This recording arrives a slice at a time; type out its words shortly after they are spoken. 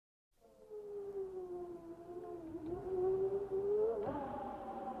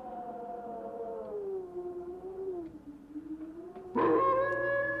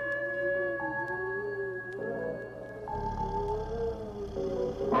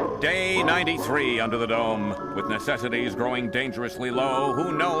Day 93 under the dome. With necessities growing dangerously low,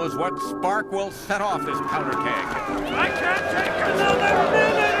 who knows what spark will set off this powder keg? I can't take another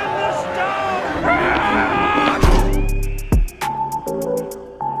minute in the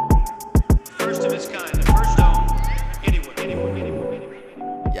stone! First of its kind, the first dome anywhere.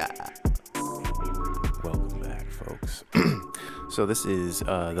 Yeah. Welcome back, folks. So this is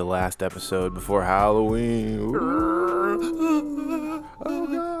the last episode before Halloween. Oh,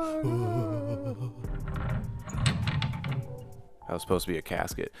 God. That was supposed to be a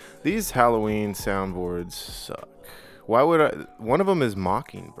casket. These Halloween soundboards suck. Why would I? One of them is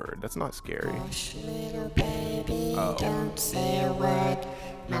Mockingbird. That's not scary. Hush, little baby, don't say a word.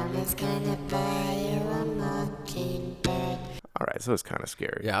 Mama's gonna buy you a mockingbird. All right, so it's kind of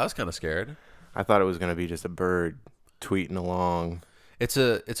scary. Yeah, I was kind of scared. I thought it was going to be just a bird tweeting along. It's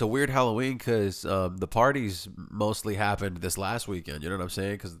a weird Halloween because the parties mostly happened this last weekend. You know what I'm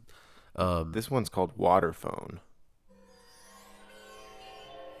saying? Because This one's called Waterphone.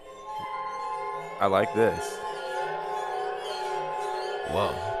 I like this.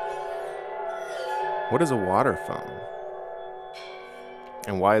 whoa, What is a waterphone?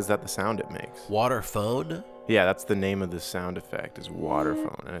 And why is that the sound it makes? water phone. Yeah, that's the name of the sound effect, is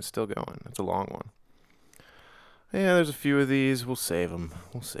waterphone, and it's still going. It's a long one. Yeah, there's a few of these. We'll save them.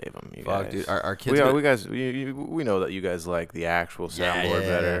 You Fuck, guys. dude, our kids. We know that you guys like the actual soundboard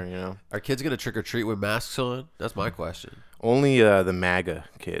better. You know. Are kids gonna trick or treat with masks on? That's my question. Only the MAGA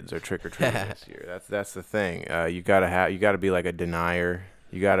kids are trick or treating this year. That's the thing. You gotta be like a denier.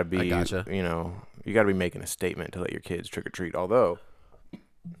 You gotta be, I gotcha. You gotta be making a statement to let your kids trick or treat. Although,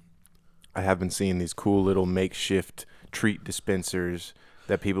 I have been seeing these cool little makeshift treat dispensers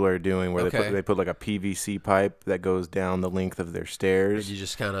that people are doing where they put like a PVC pipe that goes down the length of their stairs. And you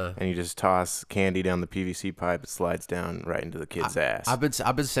just kind of. And you just toss candy down the PVC pipe. It slides down right into the kid's ass. I've been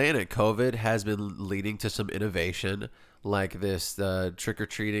saying it. COVID has been leading to some innovation like this trick or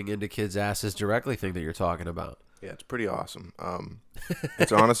treating into kids' asses directly thing that you're talking about. Yeah, it's pretty awesome.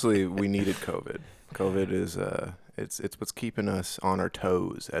 It's honestly, we needed COVID. COVID is it's what's keeping us on our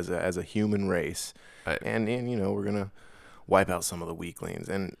toes as a human race, and we're gonna wipe out some of the weaklings,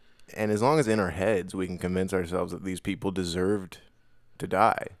 and as long as in our heads we can convince ourselves that these people deserved to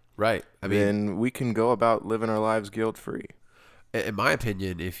die, Right. I mean, then we can go about living our lives guilt free. in my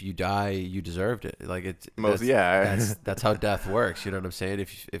opinion, if you die, you deserved it. Like it's that's how death works. You know what I'm saying?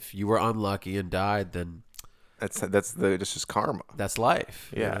 If you were unlucky and died, then That's just karma. that's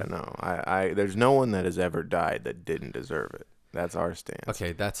life. Yeah, no, I there's no one that has ever died that didn't deserve it. That's our stance.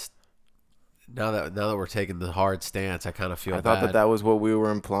 Okay, that's now that we're taking the hard stance, I kind of feel I thought bad. that was what we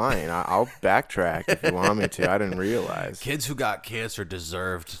were implying. I'll backtrack if you want me to. I didn't realize. Kids who got cancer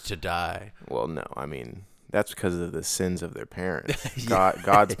deserved to die. Well, no, I mean that's because of the sins of their parents.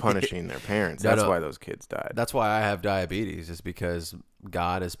 God's punishing their parents. That's why those kids died. That's why I have diabetes. Is because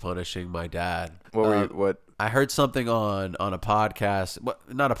God is punishing my dad. What? I heard something on a podcast.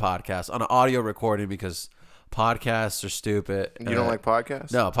 Not a podcast, on an audio recording because podcasts are stupid. You don't like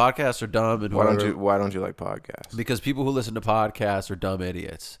podcasts? No, podcasts are dumb. And Why don't you like podcasts? Because people who listen to podcasts are dumb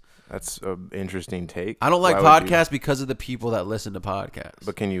idiots. That's an interesting take. I don't like Why would podcasts because of the people that listen to podcasts.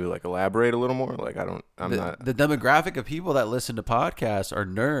 But can you like elaborate a little more? Like The demographic of people that listen to podcasts are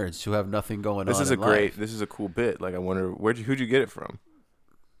nerds who have nothing going on. This is life. a cool bit. Like I wonder who'd you get it from?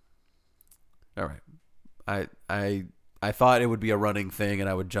 All right. I thought it would be a running thing and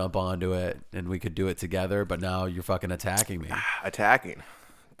I would jump onto it and we could do it together, but now you're fucking attacking me. Attacking.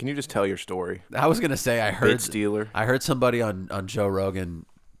 Can you just tell your story? I was gonna say I heard Stealer. I heard somebody on Joe Rogan,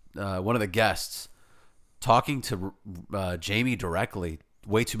 one of the guests, talking to Jamie directly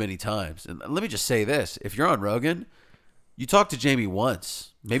way too many times. And let me just say this: if you're on Rogan, you talk to Jamie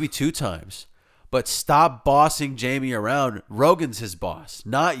once, maybe 2 times, but stop bossing Jamie around. Rogan's his boss,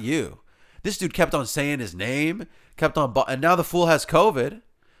 not you. This dude kept on saying his name, and now the fool has COVID,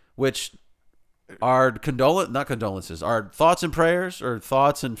 which are not condolences, are thoughts and prayers or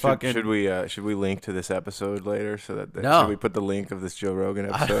thoughts and fucking. Should we link to this episode later so that No. Should we put the link of this Joe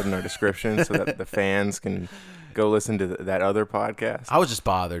Rogan episode in our description so that the fans can go listen to that other podcast? I was just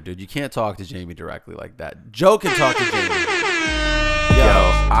bothered, dude. You can't talk to Jamie directly like that. Joe can talk to Jamie. Yo,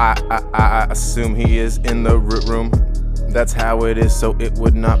 I assume he is in the room. That's how it is, so it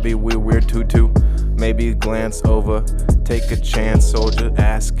would not be weird to maybe glance over, take a chance, soldier,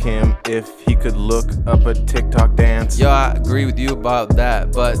 ask him if he could look up a TikTok dance. Yo, I agree with you about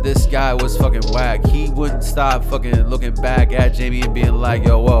that, but this guy was fucking whack. He wouldn't stop fucking looking back at Jamie and being like,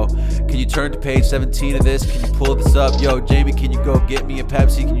 yo, whoa, can you turn to page 17 of this? Can you pull this up? Yo, Jamie, can you go get me a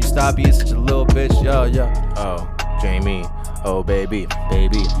Pepsi? Can you stop being such a little bitch? Yo. Oh, Jamie, Oh, baby,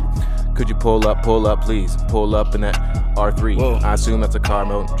 baby. Could you pull up, please? Pull up in that R3. Whoa. I assume that's a car,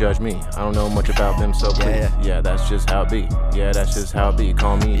 don't judge me. I don't know much about them, so please. Yeah, that's just how it be. Yeah, that's just how it be.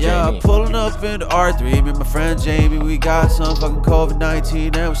 Call me Yeah, Jamie. pulling up in R3, me and my friend Jamie. We got some fucking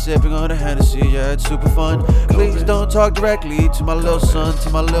COVID-19 and we're sipping on a Hennessy. Yeah, it's super fun. Please don't talk directly to my little son, to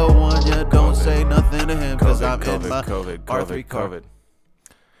my little one. Yeah, don't say nothing to him, cause I'm in my R3 car.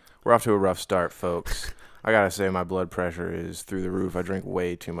 We're off to a rough start, folks. I gotta say, my blood pressure is through the roof. I drank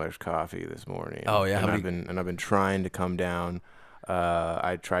way too much coffee this morning. Oh yeah, I've been trying to come down.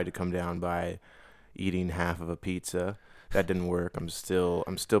 I tried to come down by eating half of a pizza. That didn't work. I'm still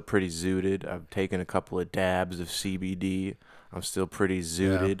pretty zooted. I've taken a couple of dabs of CBD. I'm still pretty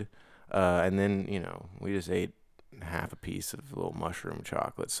zooted. And then we just ate half a piece of little mushroom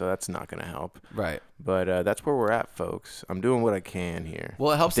chocolate, so that's not gonna help. Right. But that's where we're at, folks. I'm doing what I can here.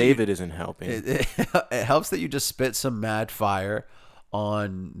 Well, it helps. David isn't helping. It helps that you just spit some mad fire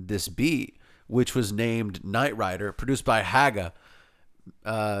on this beat, which was named Night Rider, produced by Haga.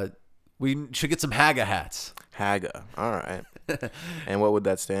 We should get some Haga hats. Haga. All right. And what would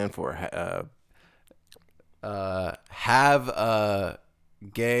that stand for? Have a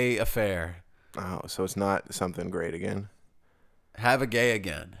gay affair. Oh, so it's not something great again. Have a gay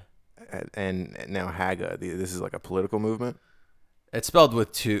again. And now Haga. This is like a political movement. It's spelled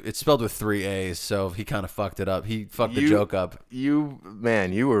with 3 A's, so he kind of fucked it up. He fucked the joke up. You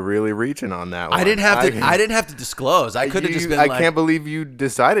were really reaching on that one. I didn't have to disclose. I could have just been I can't believe you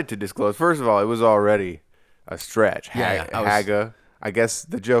decided to disclose. First of all, it was already a stretch. Haga. I guess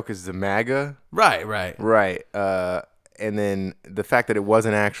the joke is the MAGA. Right. And then the fact that it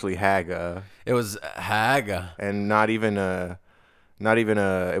wasn't actually Haga. It was Haga. And not even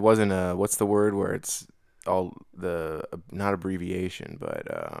it wasn't a, what's the word where it's all the, not abbreviation, but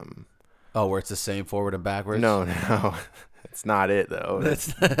where it's the same forward and backwards? No, it's not it though.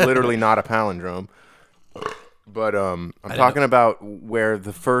 It's literally not a palindrome. But I'm talking about where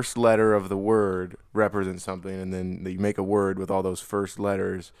the first letter of the word represents something, and then you make a word with all those first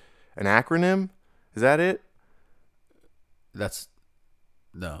letters. An acronym? Is that it?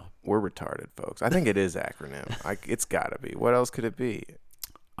 No. We're retarded, folks. I think it is acronym. It's got to be. What else could it be?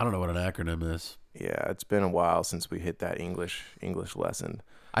 I don't know what an acronym is. Yeah, it's been a while since we hit that English lesson.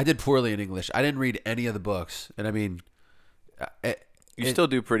 I did poorly in English. I didn't read any of the books, and I mean, you still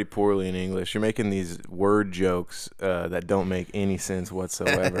do pretty poorly in English. You're making these word jokes that don't make any sense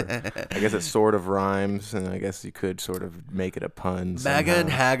whatsoever. I guess it sort of rhymes, and I guess you could sort of make it a pun. MAGA and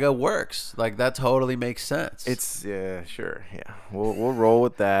Haga works. Like, that totally makes sense. Yeah, sure. Yeah, we'll roll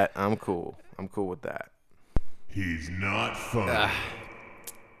with that. I'm cool with that. He's not funny.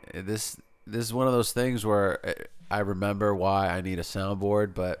 This is one of those things where I remember why I need a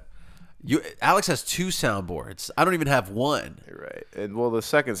soundboard, but Alex has 2 soundboards. I don't even have one. You're right. And well, the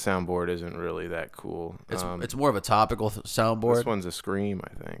second soundboard isn't really that cool. It's more of a topical soundboard. This one's a scream,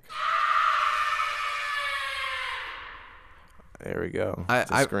 I think. There we go.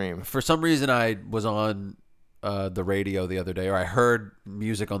 It's a scream. For some reason, I was on the radio the other day, or I heard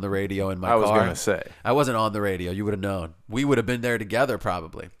music on the radio in my car. I was gonna say I wasn't on the radio. You would have known. We would have been there together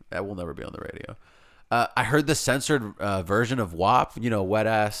probably. That will never be on the radio. I heard the censored version of WAP. Wet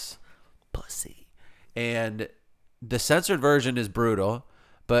ass pussy, and the censored version is brutal.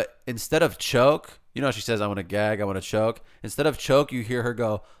 But instead of choke, she says, "I want to gag, I want to choke." Instead of choke, you hear her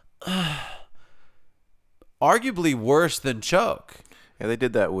go, arguably worse than choke. Yeah, they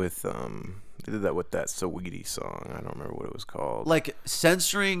did that with that Saweetie song. I don't remember what it was called. Like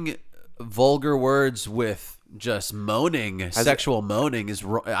censoring vulgar words with just moaning, sexual moaning is.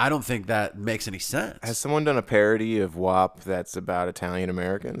 I don't think that makes any sense. Has someone done a parody of WAP that's about Italian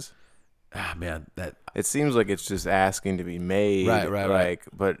Americans? Ah, man, that it seems like it's just asking to be made. Right.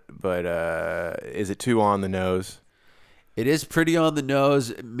 But is it too on the nose? It is pretty on the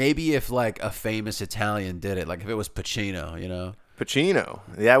nose. Maybe if like a famous Italian did it, like if it was Pacino, Pacino.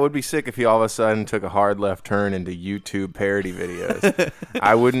 That would be sick if he all of a sudden took a hard left turn into YouTube parody videos.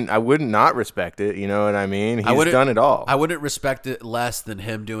 I wouldn't not respect it. You know what I mean? He's done it all. I wouldn't respect it less than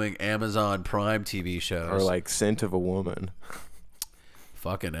him doing Amazon Prime TV shows. Or like Scent of a Woman.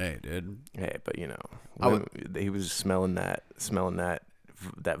 Fucking A, dude. Hey, but he was smelling that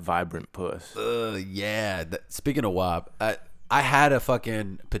vibrant puss. Yeah. Speaking of WAP, I had a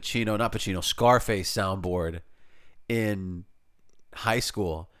fucking Scarface soundboard in high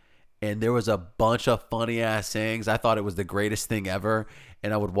school, and there was a bunch of funny ass sayings. I thought it was the greatest thing ever,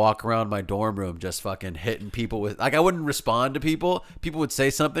 and I would walk around my dorm room just fucking hitting people with, like, I wouldn't respond to people. People would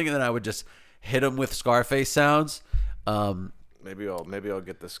say something, and then I would just hit them with Scarface sounds. Maybe I'll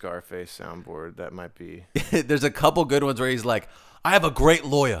get the Scarface soundboard. That might be. There's a couple good ones where he's like, I have a great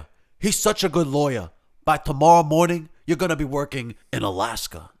lawyer. He's such a good lawyer. By tomorrow morning, you're going to be working in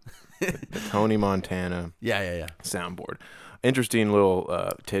Alaska. The Tony Montana Yeah. soundboard. Interesting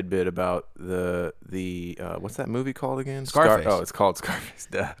little tidbit about the what's that movie called again? Scarface. It's called Scarface.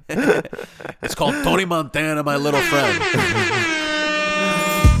 Duh. It's called Tony Montana, My Little Friend.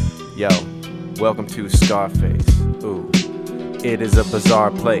 Yo, welcome to Scarface. Ooh, it is a bizarre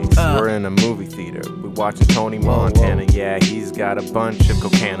place. We're in a movie theater. We're watching Tony Montana. Whoa. Yeah, he's got a bunch of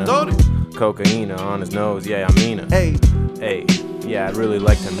cocaine on his nose. Yeah, I mean it. Hey, yeah, I'd really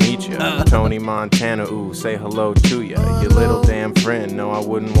like to meet you. Tony Montana, ooh, say hello to ya. Your little damn friend, no, I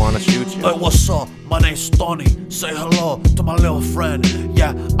wouldn't want to shoot you. Hey, what's up? My name's Tony. Say hello to my little friend. Yeah,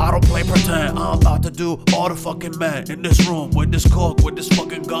 I don't play pretend. I'm about to do all the fucking men in this room with this coke, with this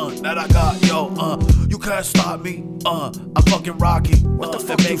fucking gun that I got. Yo, you can't stop me. I'm fucking Rocky. What the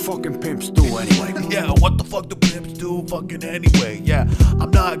fuck do fucking pimps do anyway? Yeah, what the fuck do pimps do fucking anyway? Yeah,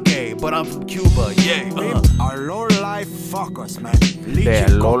 I'm not gay, but I'm from Cuba. Yeah, Pimps are low-life fuckers, man. They're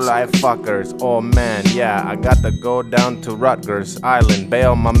low-life fuckers. Oh man, yeah, I got to go down to Rutgers Island,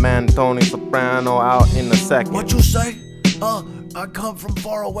 bail my man Tony Soprano out in a second. What you say? I come from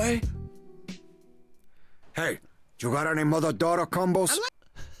far away. Hey, you got any mother-daughter combos?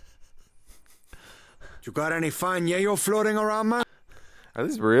 You got any fine yayo floating around, man? Are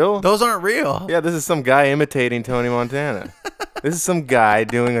these real? Those aren't real. Yeah, this is some guy imitating Tony Montana. This is some guy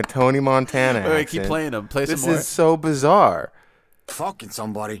doing a Tony Montana accent. Wait, keep playing them. Play some more. This is so bizarre. Fucking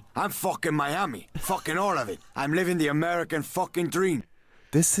somebody. I'm fucking Miami. Fucking all of it. I'm living the American fucking dream.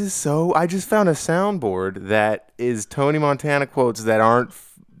 This is so. I just found a soundboard that is Tony Montana quotes that aren't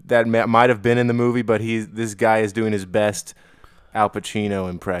might have been in the movie, but this guy is doing his best Al Pacino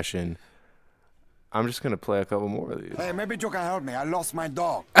impression. I'm just gonna play a couple more of these. Hey, maybe you can help me. I lost my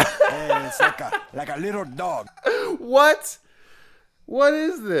dog. Hey, it's like a little dog. What? What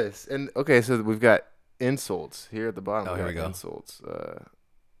is this? And okay, so we've got insults here at the bottom. Oh, here we go. Insults.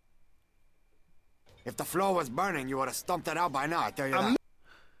 If the floor was burning, you would have stumped it out by now. I tell you that.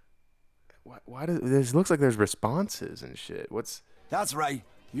 Why does this looks like there's responses and shit? What's? That's right.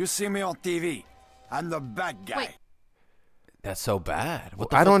 You see me on TV. I'm the bad guy. Wait. That's so bad. What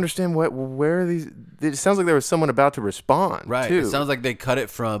the I don't fuck? understand where are these. It sounds like there was someone about to respond. Right. Too. It sounds like they cut it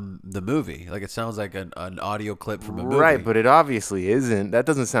from the movie. Like it sounds like an audio clip from a movie. Right, but it obviously isn't. That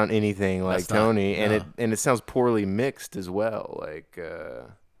doesn't sound anything like That's not- Tony, no. and it sounds poorly mixed as well. Like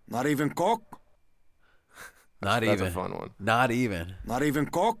Not even coke? Not that's even. a fun one. Not even. Not even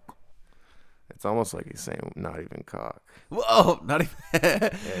coke? It's almost like he's saying not even cock. Whoa! Not even. Yeah,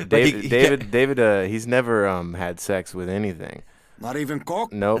 Like David, he's never had sex with anything. Not even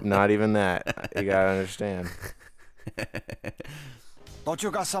coke? Nope, not even that. You gotta understand. Don't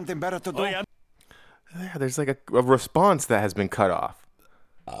you got something better to do? Yeah, there's like a response that has been cut off.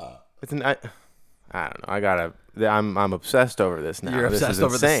 It's an I don't know. I'm obsessed over this now. You're this obsessed is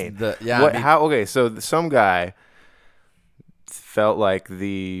over insane. yeah. What? I mean, How? Okay, so some guy felt like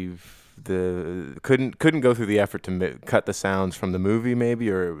the couldn't go through the effort to cut the sounds from the movie, maybe,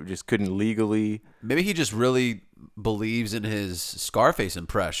 or just couldn't legally. maybe he just really believes in his Scarface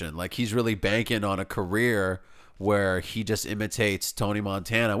impression. Like he's really banking on a career where he just imitates Tony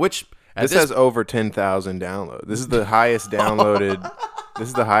Montana, which This has over 10,000 downloads. This is the highest downloaded. This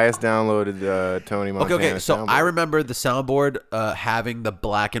is the highest downloaded Tony Montana. Okay. So soundboard. I remember the soundboard having the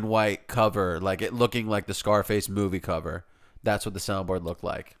black and white cover, like it looking like the Scarface movie cover. That's what the soundboard looked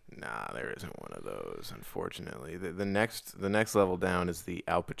like. Nah, there isn't one of those, unfortunately. The next level down is the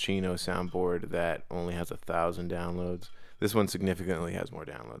Al Pacino soundboard that only has 1,000 downloads. This one significantly has more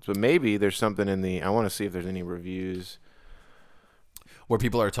downloads. But maybe there's something in the. I want to see if there's any reviews Where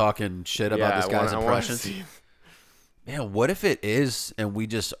people are talking shit about this guy's I wanna impressions. see. Man, what if it is, and we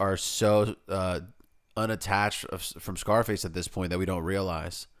just are so unattached from Scarface at this point that we don't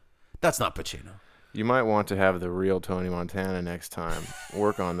realize that's not Pacino. You might want to have the real Tony Montana next time.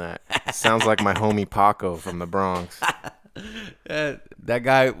 Work on that. Sounds like my homie Paco from the Bronx. That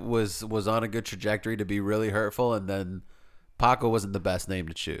guy was on a good trajectory to be really hurtful, and then Paco wasn't the best name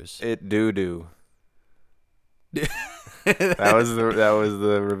to choose. It doo-doo. That was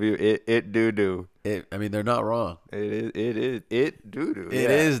the review. It doo-doo. I mean, they're not wrong. It doo-doo.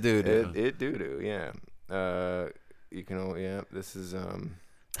 It is doo-doo. It doo-doo, yeah. You can, yeah, this is,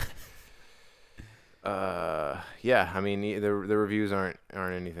 yeah, I mean, the reviews aren't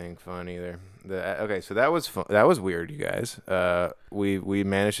anything fun either. Okay, so that was fun. That was weird, you guys. We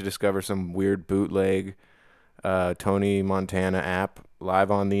managed to discover some weird bootleg Tony Montana app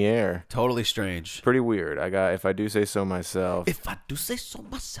live on the air. Totally strange. Pretty weird. If I do say so myself. If I do say so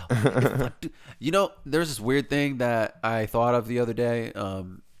myself. If I do. You know, there's this weird thing that I thought of the other day.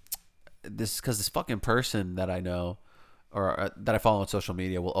 This fucking person that I know or that I follow on social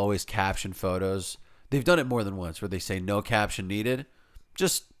media will always caption photos. They've done it more than once where they say no caption needed.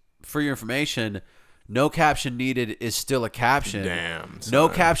 Just for your information, no caption needed is still a caption. Damn. No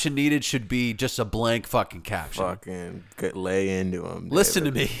son. caption needed should be just a blank fucking caption. Fucking lay into him. Listen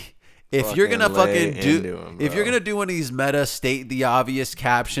to David. me. If you're gonna lay fucking do, into him, if you're bro. gonna do one of these meta state the obvious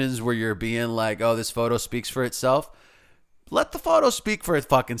captions where you're being like, "Oh, this photo speaks for itself," let the photo speak for its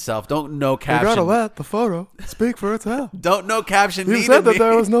fucking self. Don't no caption. You gotta let the photo speak for itself. Don't no caption. You needed said that me.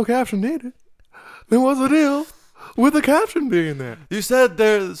 there was no caption needed. Then what's the deal with the caption being there? You said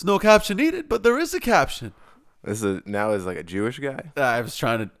there's no caption needed, but there is a caption. This is now is like a Jewish guy. I was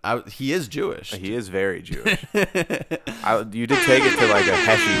trying to. He is Jewish. He is very Jewish. You did take it to like a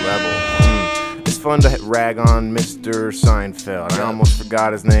Heshy level. It's fun to rag on Mr. Seinfeld. I almost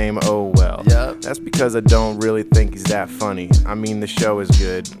forgot his name. Oh well. Yep. That's because I don't really think he's that funny. I mean, the show is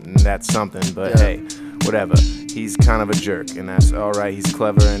good, and that's something. But Yep. hey, whatever. He's kind of a jerk, and that's all right. He's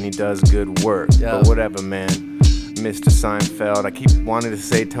clever and he does good work. Yep. But whatever, man. Mr. Seinfeld. I keep wanting to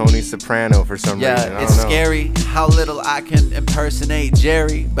say Tony Soprano for some reason. I Yeah, don't it's know. scary how little I can impersonate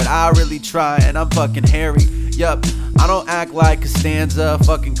Jerry, but I really try and I'm fucking hairy. Yup, I don't act like Costanza,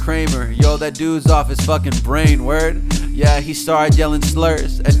 fucking Kramer. Yo, that dude's off his fucking brain, word. Yeah, he started yelling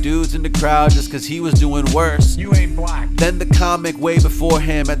slurs at dudes in the crowd just cause he was doing worse. You ain't black. Then the comic way before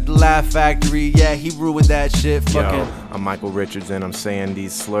him at the Laugh Factory, yeah, he ruined that shit. Fucking. Yo, I'm Michael Richards and I'm saying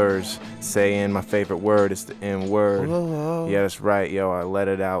these slurs. Saying my favorite word is the N word. Yeah, that's right, yo. I let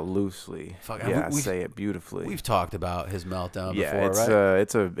it out loosely. Fuck, yeah, I we've- say it beautifully. We've talked about his meltdown yeah, before,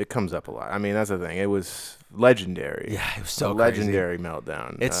 it's right? it comes up a lot. I mean, that's the thing. It was legendary. Yeah, it was so a crazy. legendary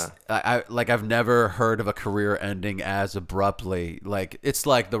meltdown. It's I've never heard of a career ending as abruptly. Like it's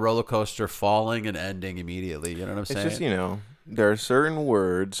like the roller coaster falling and ending immediately. You know what I'm saying? it's just there are certain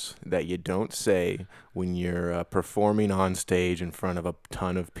words that you don't say when you're performing on stage in front of a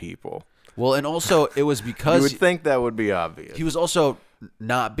ton of people. Well, and also it was You because would think that would be obvious. he was also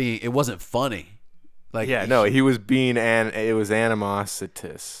not being. It wasn't funny. Like Yeah, no, he was being it was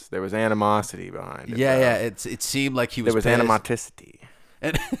animositous. There was animosity behind it. Yeah, bro. yeah. It seemed like he was. There was pissed. animosity.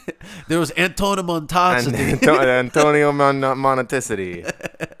 And there was Antonio And Montosity. Antonio Moneticity.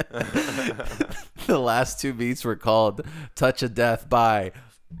 The last two beats were called "Touch of Death" by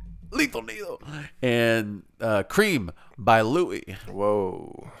Lethal Needle and "Cream" by Louis.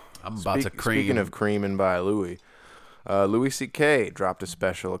 Whoa. I'm about to cream. Speaking of creaming by Louis, Louis C.K. dropped a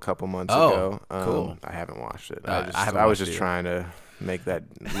special a couple months Oh, ago. cool. I haven't watched it. I haven't I was watched just it trying to make that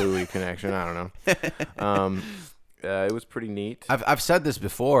Louis connection. I don't know. It was pretty neat. I've said this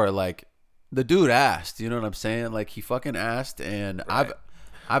before. Like the dude asked. You know what I'm saying? Like he fucking asked, and I've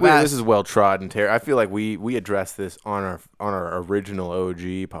asked. This is well trodden territory. I feel like we addressed this on our original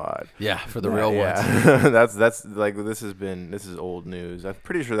OG pod. Yeah, for the real ones. Yeah. that's like this is old news. I'm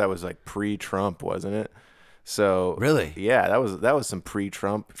pretty sure that was like pre-Trump, wasn't it? So Really? yeah, that was some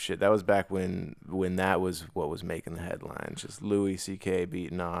pre-Trump shit. That was back when that was what was making the headlines. Just Louis C.K.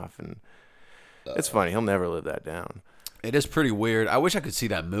 beating off, and it's funny. He'll never live that down. It is pretty weird. I wish I could see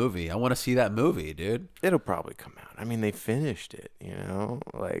that movie. I want to see that movie, dude. It'll probably come out. I mean, they finished it.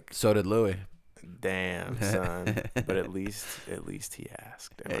 Like So did Louis. damn son. But at least he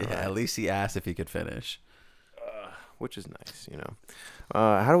asked. Am I Yeah, right? at least he asked if he could finish. Which is nice,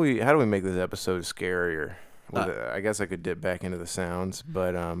 How do we make this episode scarier? I guess I could dip back into the sounds,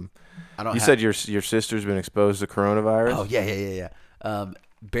 but I don't. you said your sister's been exposed to coronavirus. Oh yeah.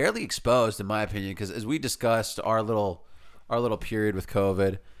 Barely exposed, in my opinion, because as we discussed our little period with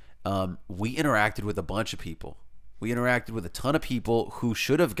COVID, we interacted with a bunch of people. We interacted with a ton of people who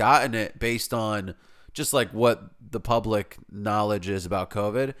should have gotten it based on just like what the public knowledge is about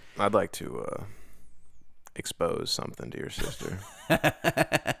COVID. I'd like to expose something to your sister.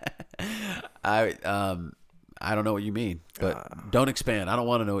 I don't know what you mean, but don't expand. I don't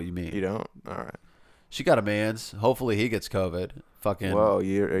want to know what you mean. You don't? All right. She got a man's. Hopefully he gets COVID. Fucking. Well,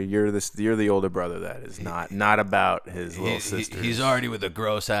 you're the older brother that is not about his little sister. He's already with a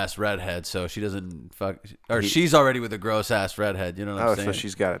gross ass redhead, so she doesn't fuck. Or she's already with a gross ass redhead. You know what I'm saying? so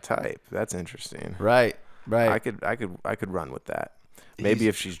she's got a type. That's interesting. Right. I could run with that. Maybe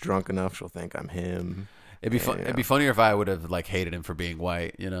if she's drunk enough, she'll think I'm him. It'd be fun. It'd be funnier if I would have like hated him for being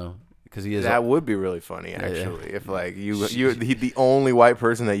white. Because he is. That would be really funny, actually. If like the only white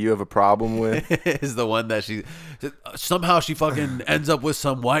person that you have a problem with. is the one that she somehow she fucking ends up with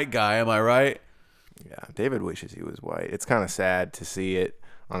some white guy. Am I right? Yeah, David wishes he was white. It's kind of sad to see it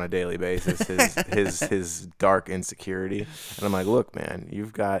on a daily basis. His dark insecurity, and I'm like, look, man,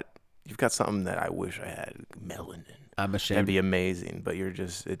 you've got something that I wish I had, melanin. I'm ashamed. That'd be amazing, but it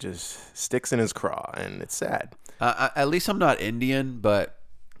just sticks in his craw, and it's sad. At least I'm not Indian, but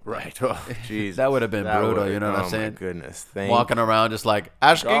Right. Oh, jeez. that would have been brutal. You know what I'm saying? Oh my goodness. Walking around just like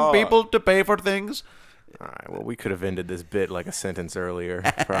asking God. people to pay for things. All right. Well, we could have ended this bit like a sentence earlier,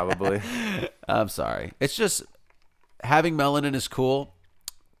 probably. I'm sorry. It's just having melanin is cool.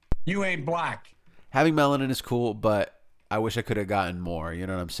 You ain't black. Having melanin is cool, but I wish I could have gotten more. You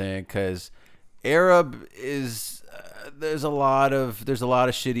know what I'm saying? Because Arab is there's a lot of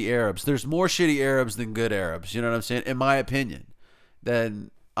shitty Arabs. There's more shitty Arabs than good Arabs. You know what I'm saying? In my opinion, then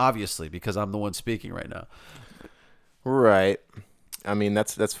obviously because I'm the one speaking right now. Right. I mean,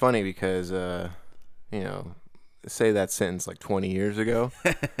 that's funny because say that sentence like 20 years ago,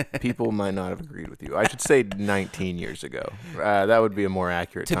 people might not have agreed with you. I should say 19 years ago. That would be a more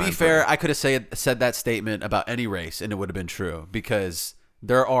accurate To time be fair, frame. I could have said that statement about any race and it would have been true because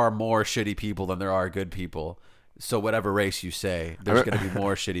there are more shitty people than there are good people. So whatever race you say, there's going to be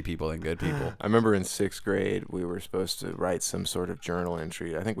more shitty people than good people. I remember in 6th grade, we were supposed to write some sort of journal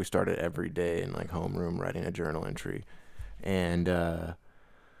entry. I think we started every day in like homeroom writing a journal entry. And I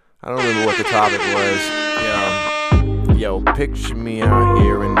don't remember what the topic was. Yo, picture me out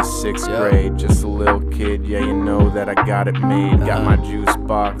here in the 6th grade, just a little kid. Yeah, you know that I got it made. Got my juice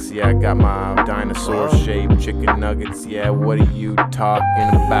box. Yeah, I got my dinosaur shaped chicken nuggets. Yeah, what are you talking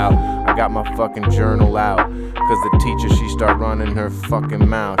about? I got my fucking journal out. Cause the teacher, she start running her fucking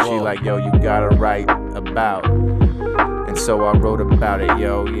mouth. She like, yo, you gotta write about. And so I wrote about it,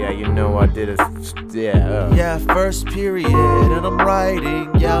 yo. Yeah, you know I did it. Yeah, first period, and I'm writing.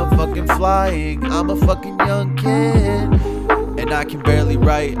 Yeah, I'm fucking flying. I'm a fucking young kid. And I can barely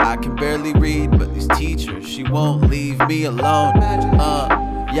write, I can barely read. But this teacher, she won't leave me alone.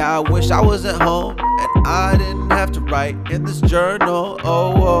 Yeah, I wish I was at home and I didn't have to write in this journal.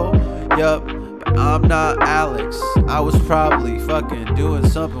 Yup. I'm not Alex. I was probably fucking doing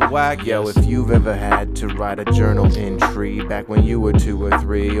something whack. Yo, if you've ever had to write a journal entry back when you were 2 or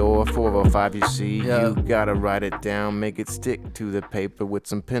 3 or 4 or 5, you see, you gotta write it down, make it stick to the paper with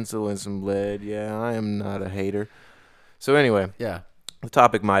some pencil and some lead. Yeah, I am not a hater. So anyway, the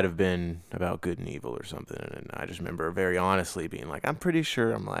topic might have been about good and evil or something, and I just remember very honestly being like, I'm pretty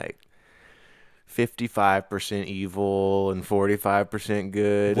sure I'm like 55% evil and 45%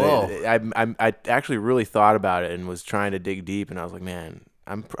 good. Whoa. I actually really thought about it and was trying to dig deep, and I was like, man,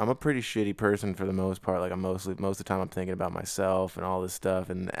 I'm a pretty shitty person for the most part. Like most of the time I'm thinking about myself and all this stuff.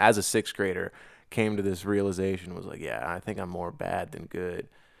 And as a 6th grader, came to this realization, was like, yeah, I think I'm more bad than good.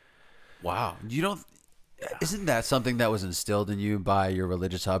 Wow. Isn't that something that was instilled in you by your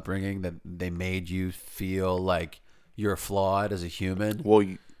religious upbringing, that they made you feel like you're flawed as a human? Well,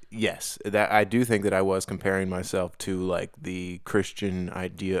 yes, that I do think that I was comparing myself to like the Christian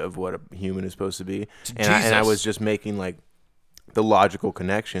idea of what a human is supposed to be, and I was just making like the logical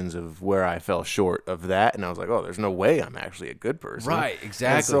connections of where I fell short of that, and I was like, oh, there's no way I'm actually a good person. Right,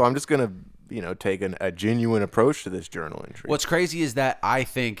 exactly. And so I'm just gonna take a genuine approach to this journal entry. What's crazy is that I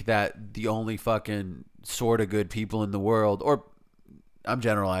think that the only fucking sort of good people in the world, or I'm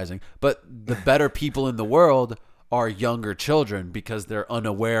generalizing, but the better people in the world are younger children because they're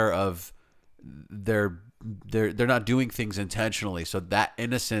unaware of they're not doing things intentionally. So that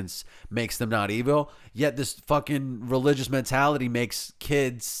innocence makes them not evil. Yet this fucking religious mentality makes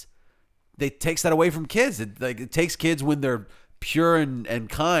kids, takes that away from kids. It takes kids when they're pure and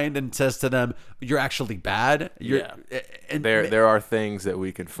kind and says to them, you're actually bad. And there are things that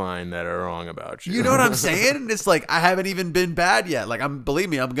we can find that are wrong about you. You know what I'm saying? And it's like, I haven't even been bad yet. Like, believe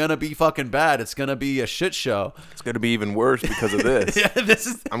me, I'm gonna be fucking bad. It's gonna be a shit show. It's gonna be even worse because of this. Yeah,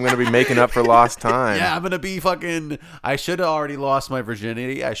 I'm gonna be making up for lost time. Yeah, I'm gonna be fucking. I should have already lost my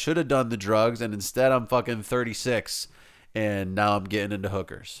virginity. I should have done the drugs, and instead I'm fucking 36, and now I'm getting into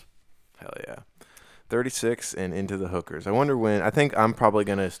hookers. Hell yeah. 36 and into the hookers. I wonder when. I think I'm probably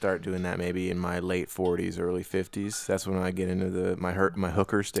gonna start doing that maybe in my late 40s, early 50s. That's when I get into my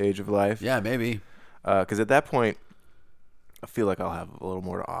hooker stage of life. Yeah, maybe. Because at that point, I feel like I'll have a little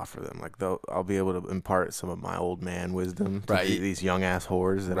more to offer them. Like I'll be able to impart some of my old man wisdom to these young ass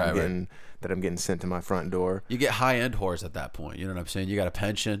whores that I'm getting sent to my front door. You get high end whores at that point. You know what I'm saying? You got a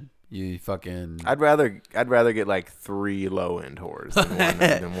pension. You fucking. I'd rather get like 3 low end whores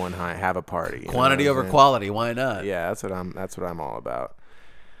than one high. Have a party. Quantity over quality. Why not? Yeah, that's what I'm all about.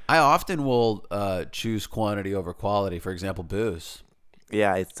 I often will choose quantity over quality. For example, booze.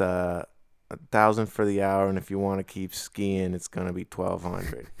 Yeah, it's $1,000 for the hour, and if you want to keep skiing, it's gonna be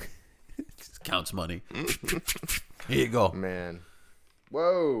 $1,200. Counts money. Here you go. Man.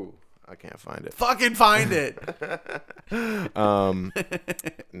 Whoa. I can't find it. Fucking find it.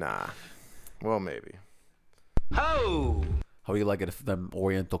 Nah. Well, maybe. Ho! How would you like it if them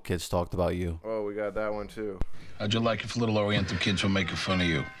Oriental kids talked about you? Oh, we got that one too. How'd you like if little Oriental kids were making fun of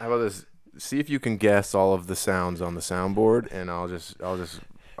you? How about this? See if you can guess all of the sounds on the soundboard, and I'll just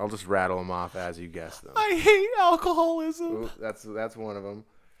rattle them off as you guess them. I hate alcoholism. Ooh, that's one of them.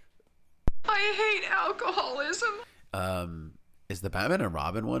 I hate alcoholism. Is the Batman and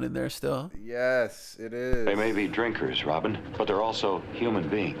Robin one in there still? Yes, it is. They may be drinkers, Robin, but they're also human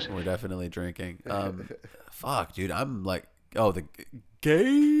beings. We're definitely drinking. Fuck, dude. I'm like, oh, the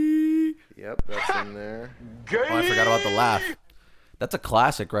gay. Yep, that's in there. Oh, I forgot about the laugh. That's a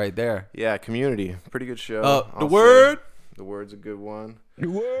classic right there. Yeah, Community, pretty good show. The Word. The Word's a good one.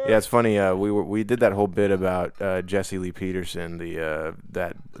 Yeah, it's funny. We did that whole bit about Jesse Lee Peterson,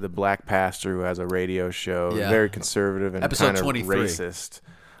 the black pastor who has a radio show, very conservative and Episode kind of 23. racist.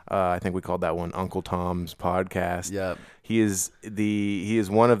 I think we called that one Uncle Tom's Podcast. Yeah, he is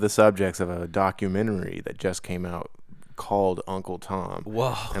one of the subjects of a documentary that just came out called Uncle Tom.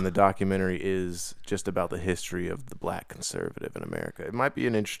 Whoa. And the documentary is just about the history of the black conservative in America. It might be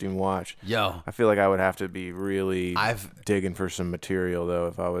an interesting watch. Yo. I feel like I would have to be really digging for some material, though,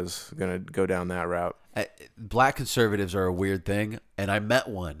 if I was going to go down that route. Black conservatives are a weird thing, and I met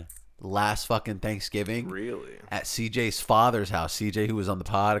one last fucking Thanksgiving. Really? At CJ's father's house. CJ, who was on the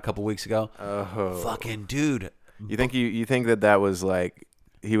pod a couple weeks ago. Oh. Fucking dude. You think that was like...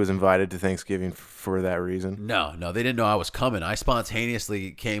 He was invited to Thanksgiving for that reason? No, they didn't know I was coming. I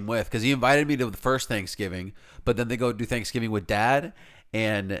spontaneously came with because he invited me to the first Thanksgiving, but then they go do Thanksgiving with Dad,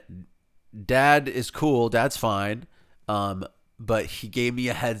 and Dad is cool. Dad's fine, but he gave me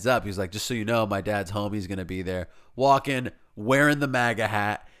a heads up. He was like, just so you know, my dad's home. He's going to be there. Walking, wearing the MAGA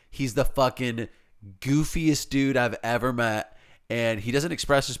hat. He's the fucking goofiest dude I've ever met, and he doesn't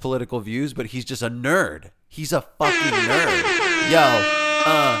express his political views, but he's just a nerd. He's a fucking nerd. Yo.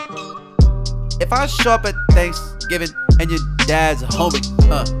 If I show up at Thanksgiving and your dad's homie,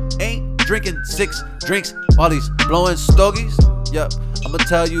 ain't drinking 6 drinks while he's blowing stogies, yup, I'ma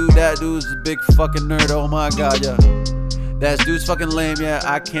tell you that dude's a big fucking nerd. Oh my god, yeah. That dude's fucking lame, yeah.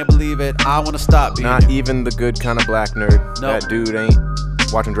 I can't believe it. I wanna stop being Not even the good kind of black nerd. Nope. That dude ain't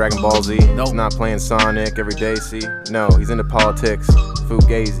watching Dragon Ball Z. Nope. He's not playing Sonic every day, see? No, he's into politics.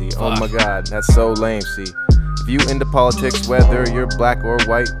 Fugazi. Oh my god, that's so lame, see? If you into politics, whether you're black or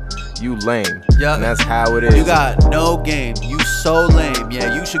white, you lame. Yeah. And that's how it is. You got no game. You so lame.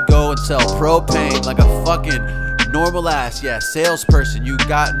 Yeah, you should go and sell propane like a fucking normal ass, salesperson. You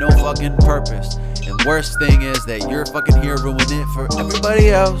got no fucking purpose. And worst thing is that you're fucking here ruining it for everybody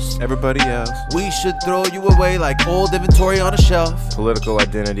else. Everybody else. We should throw you away like old inventory on a shelf. Political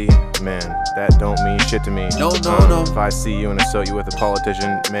identity, man, that don't mean shit to me. No. If I see you and associate you with a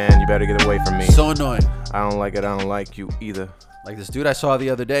politician, man, you better get away from me. So annoying. I don't like it. I don't like you either. Like this dude I saw the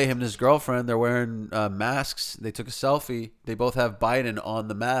other day, him and his girlfriend, they're wearing masks. They took a selfie. They both have Biden on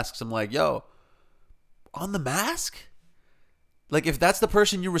the masks. I'm like, yo, on the mask? Like, if that's the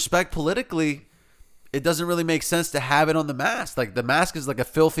person you respect politically, it doesn't really make sense to have it on the mask. Like, the mask is like a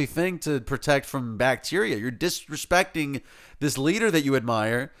filthy thing to protect from bacteria. You're disrespecting this leader that you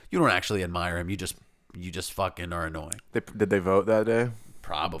admire. You don't actually admire him. You just fucking are annoying. Did they vote that day?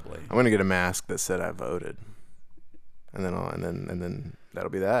 Probably. I'm gonna get a mask that said I voted, and then that'll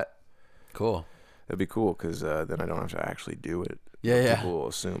be that. Cool. That'd be cool because then I don't have to actually do it. Yeah. People will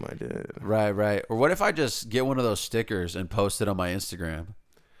assume I did. Right. Or what if I just get one of those stickers and post it on my Instagram?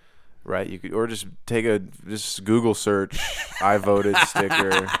 Right. You could, or just just Google search I voted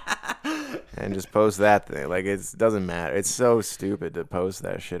sticker and just post that thing. Like, it doesn't matter. It's so stupid to post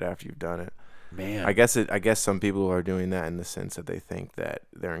that shit after you've done it. Man, I guess some people are doing that in the sense that they think that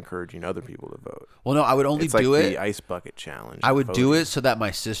they're encouraging other people to vote. Well, no, I would only it's like do it. The ice bucket challenge. I would do it so that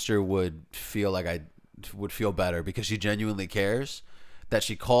my sister would feel like I would feel better because she genuinely cares. That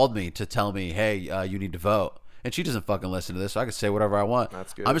she called me to tell me, hey, you need to vote. And she doesn't fucking listen to this, so I can say whatever I want.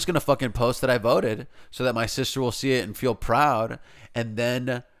 That's good. I'm just going to fucking post that I voted so that my sister will see it and feel proud. And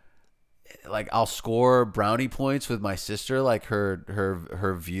then, like, I'll score brownie points with my sister, like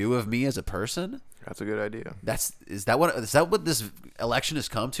her view of me as a person. That's a good idea. Is that what this election has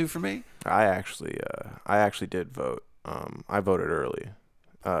come to for me? I actually did vote. I voted early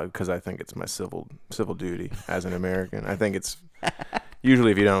because I think it's my civil duty as an American. I think it's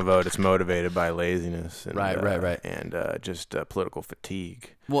usually if you don't vote, it's motivated by laziness. And, right. And just political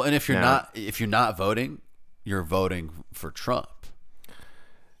fatigue. Well, and if you're not voting, you're voting for Trump.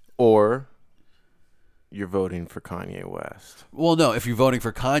 Or you're voting for Kanye West. Well, no, if you're voting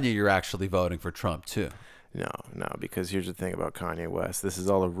for Kanye, you're actually voting for Trump too. No, because here's the thing about Kanye West. This is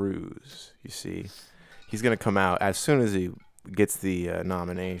all a ruse. You see, he's gonna come out as soon as he gets the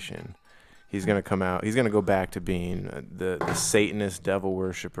nomination. He's gonna come out. He's gonna go back to being the Satanist, devil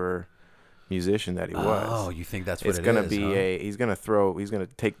worshiper musician that he was. Oh, you think that's what it's gonna is, be? huh? He's gonna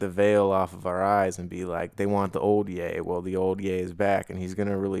take the veil off of our eyes and be like, they want the old Ye. Well, the old Ye is back, and he's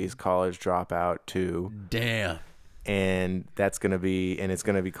gonna release College Dropout 2. Damn. And it's gonna be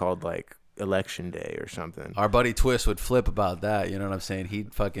called like Election Day or something. Our buddy Twist would flip about that. You know what I'm saying?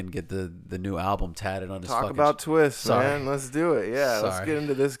 He'd fucking get the new album tatted on his Talk fucking... about Twist, Sorry. man. Let's do it. Yeah, let's Sorry. get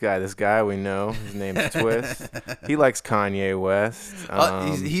into this guy. This guy we know. His name's Twist. He likes Kanye West.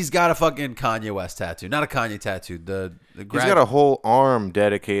 He's got a fucking Kanye West tattoo. Not a Kanye tattoo. He's got a whole arm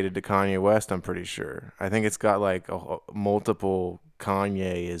dedicated to Kanye West, I'm pretty sure. I think it's got like multiple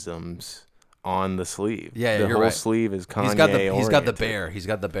Kanye-isms on the sleeve. Yeah, the you're whole right. sleeve is Kanye. He's got the bear. He's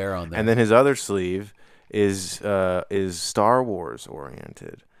got the bear on there. And then his other sleeve is Star Wars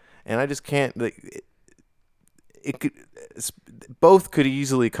oriented. And I just can't like both could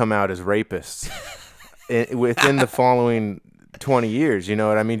easily come out as rapists within the following 20 years, you know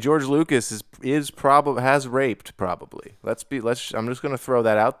what I mean? George Lucas has raped probably. I'm just going to throw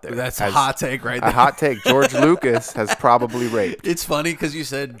that out there. That's a hot take right there. A hot take. George Lucas has probably raped. It's funny cuz you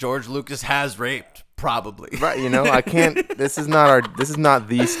said George Lucas has raped probably. Right, you know, I can't this is not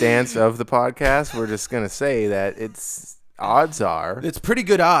the stance of the podcast. We're just going to say that odds are it's pretty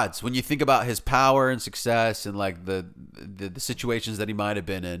good odds when you think about his power and success and like the situations that he might have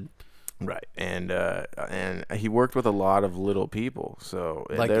been in. Right, and he worked with a lot of little people, so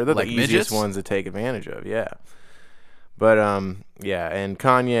they're the easiest midgets? ones to take advantage of. Yeah, but and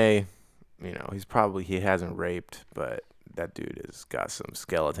Kanye, you know, he hasn't raped, but that dude has got some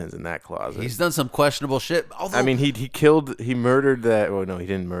skeletons in that closet. He's done some questionable shit. Although, I mean, he murdered that. Well, no, he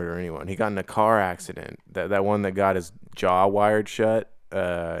didn't murder anyone. He got in a car accident. That one that got his jaw wired shut,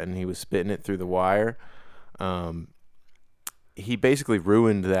 and he was spitting it through the wire. He basically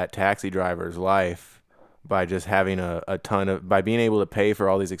ruined that taxi driver's life by just having by being able to pay for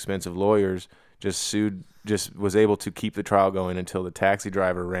all these expensive lawyers, just was able to keep the trial going until the taxi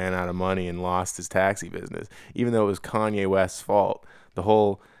driver ran out of money and lost his taxi business, even though it was Kanye West's fault. The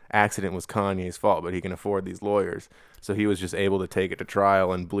whole accident was Kanye's fault, but he can afford these lawyers. So he was just able to take it to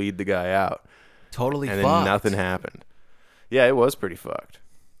trial and bleed the guy out. Totally and fucked. then nothing happened. Yeah, it was pretty fucked.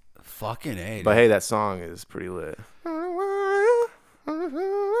 Fucking A. But hey, that song is pretty lit.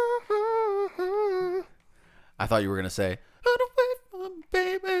 I thought you were going to say,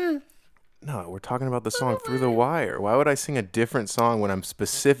 baby. No, we're talking about the song Through the Wire. Why would I sing a different song when I'm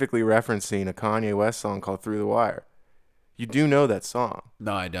specifically referencing a Kanye West song called Through the Wire? You do know that song.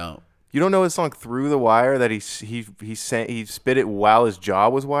 No, I don't. You don't know his song Through the Wire that he spit it while his jaw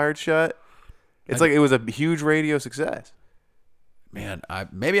was wired shut? It's like it was a huge radio success. Man,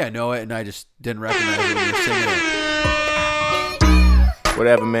 maybe I know it and I just didn't recognize it when you were singing it.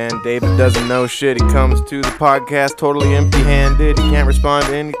 Whatever, man. David doesn't know shit. He comes to the podcast totally empty-handed. He can't respond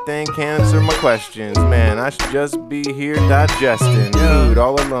to anything, can't answer my questions. Man, I should just be here digesting food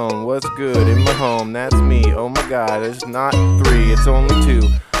all alone. What's good in my home? That's me. Oh my God, it's not 3, it's only 2.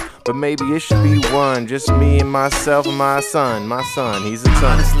 But maybe it should be 1. Just me and myself and my son. My son, he's a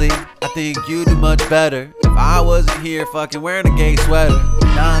son. Honestly, I think you do much better if I wasn't here fucking wearing a gay sweater,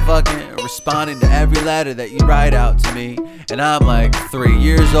 not fucking responding to every letter that you write out to me. And I'm like 3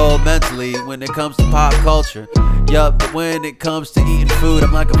 years old mentally when it comes to pop culture. Yup, but when it comes to eating food,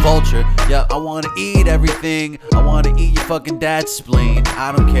 I'm like a vulture. Yup, I want to eat everything. I want to eat your fucking dad's spleen.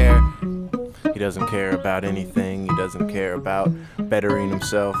 I don't care. He doesn't care about anything. He doesn't care about bettering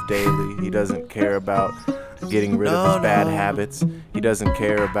himself daily. He doesn't care about getting rid of his bad habits. He doesn't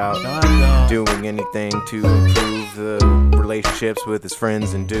care about doing anything to improve the relationships with his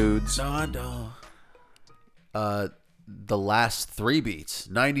friends and dudes. No, I don't. The last 3 beats.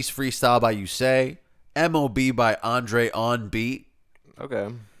 90s Freestyle by Yusei. M.O.B. by Andre on Beat. Okay.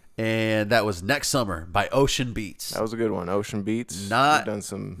 And that was Next Summer by Ocean Beats. That was a good one. Ocean Beats. We've done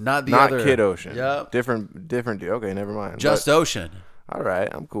some. Not Kid Ocean. Yep. Different. Okay, never mind. Just Ocean. All right,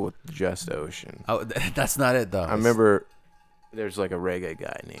 I'm cool with Just Ocean. Oh, that's not it though. I remember there's like a reggae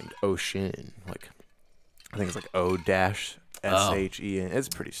guy named Ocean. Like I think it's like O-SHEN. It's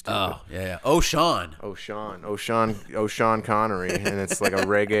pretty stupid. Oh, yeah. Ocean Connery. And it's like a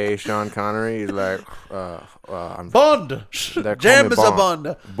reggae Sean Connery. He's like, I'm Bond. James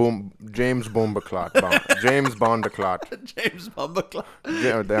Bond. James Bomberclot. James Bonderclot. James Bomberclot.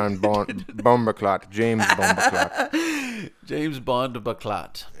 Bomberclot. James Bomberclot. James Bond of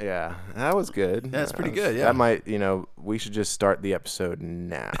Baclat. Yeah, that was good. That's pretty good, yeah. That might, we should just start the episode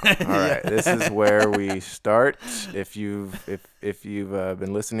now. All right, this is where we start. If you've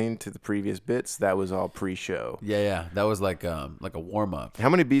been listening to the previous bits, that was all pre-show. Yeah. That was like a warm up. How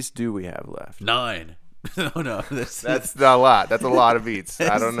many beats do we have left? 9. No. That's not a lot. That's a lot of beats.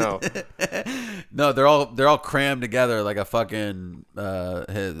 I don't know. No, they're all crammed together like a fucking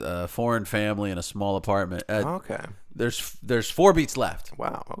foreign family in a small apartment. Okay. There's 4 beats left.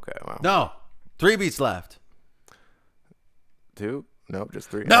 Wow. Okay. Wow. No, 3 beats left. 2? Nope, just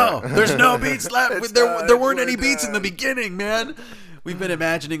 3. No, there's no beats left. There weren't any beats in the beginning, man. We've been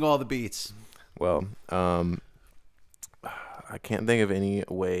imagining all the beats. Well, I can't think of any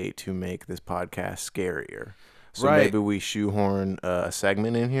way to make this podcast scarier. So maybe we shoehorn a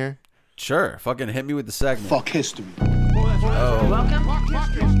segment in here. Sure. Fucking hit me with the segment. Fuck history. Welcome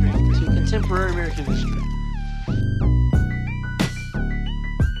to Contemporary American History.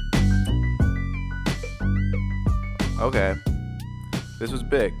 Okay. This was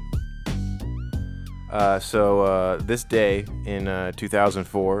big. So this day in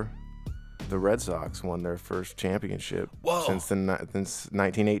 2004, the Red Sox won their first championship since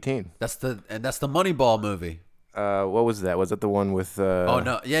 1918. That's the Moneyball movie. What was that? Was that the one with? Oh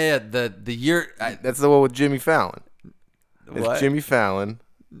no, yeah. The year. That's the one with Jimmy Fallon. What? It's Jimmy Fallon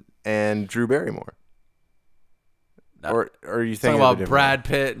and Drew Barrymore. Or are you thinking about Brad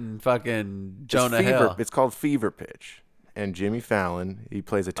Pitt and fucking Jonah Hill? It's called Fever Pitch, and Jimmy Fallon, he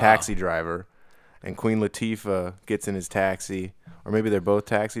plays a taxi driver, and Queen Latifah gets in his taxi, or maybe they're both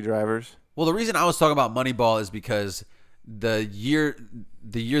taxi drivers. Well, the reason I was talking about Moneyball is because the year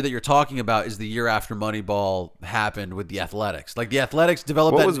that you're talking about is the year after Moneyball happened with the Athletics. Like the Athletics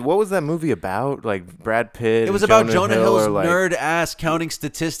developed. What was that movie about? Like Brad Pitt. It was about Jonah Hill's nerd ass counting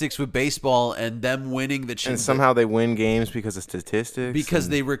statistics with baseball and them winning the. And somehow they win games because of statistics. Because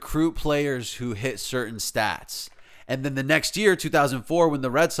they recruit players who hit certain stats. And then the next year, 2004, when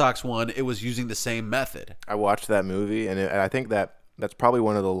the Red Sox won, it was using the same method. I watched that movie, and I think that's probably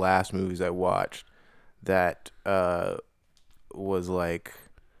one of the last movies I watched that was like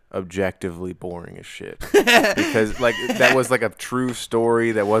objectively boring as shit. Because like that was like a true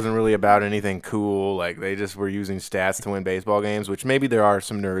story that wasn't really about anything cool. Like they just were using stats to win baseball games, which maybe there are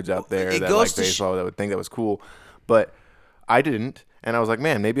some nerds out there that like baseball that would think that was cool, but I didn't. And I was like,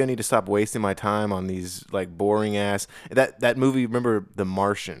 man, maybe I need to stop wasting my time on these like boring ass that movie. Remember The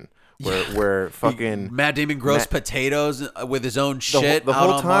Martian? Where fucking Matt Damon grows potatoes with his own shit. The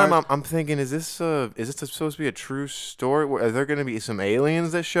whole time I'm thinking, is this supposed to be a true story? Are there going to be some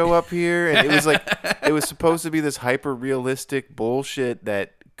aliens that show up here? And it was like it was supposed to be this hyper realistic bullshit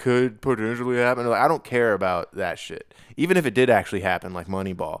that could potentially happen. Like, I don't care about that shit, even if it did actually happen, like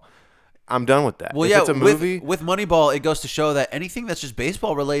Moneyball. I'm done with that. Well, if yeah, it's a movie with Moneyball, it goes to show that anything that's just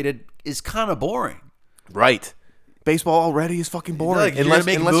baseball related is kind of boring. Right. Baseball already is fucking boring. Like, unless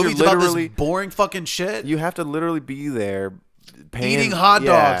you're about this boring fucking shit. You have to literally be there, eating hot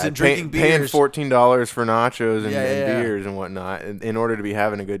dogs and drinking beers, paying $14 for nachos and beers and whatnot, in order to be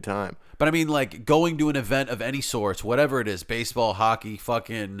having a good time. But I mean, like going to an event of any sorts, whatever it is, baseball, hockey,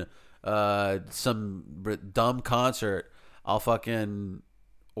 fucking some dumb concert, I'll fucking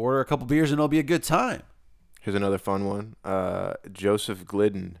order a couple beers and it'll be a good time. Here's another fun one. Joseph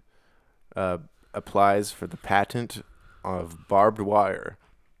Glidden applies for the patent of barbed wire.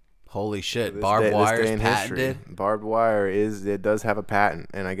 Holy shit! Barbed wire is patented. Barbed wire does have a patent,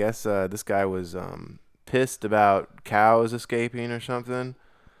 and I guess this guy was pissed about cows escaping or something.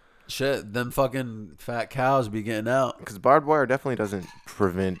 Shit, them fucking fat cows be getting out. Because barbed wire definitely doesn't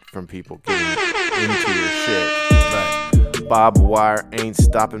prevent from people getting into your shit. Right. Barbed wire ain't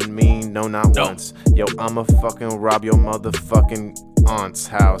stopping me, no, not once. Yo, I'ma fucking rob your motherfucking aunt's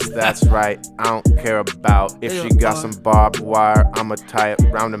house. That's right, I don't care about if she got some barbed wire. I'ma tie it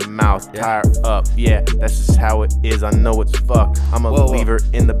round her mouth, tie her up. Yeah, that's just how it is. I know it's fucked. I'ma leave her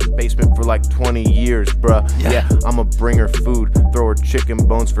in the basement for like 20 years, bruh. Yeah, I'ma bring her food, throw her chicken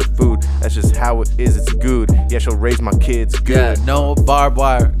bones for food. That's just how it is. It's good. Yeah, she'll raise my kids good. Yeah, no barbed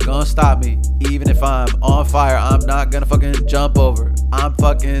wire gonna stop me. Even if I'm on fire, I'm not gonna fucking jump over. I'm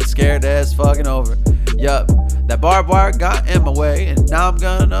fucking scared as fucking over. Yup, that barbed wire got in my way, and now I'm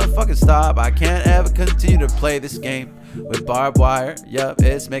gonna fucking stop. I can't ever continue to play this game with barbed wire. Yup,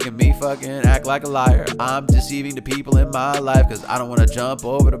 it's making me fucking act like a liar. I'm deceiving the people in my life because I don't want to jump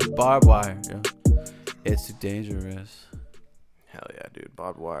over the barbed wire. Yeah. It's too dangerous. Hell yeah, dude,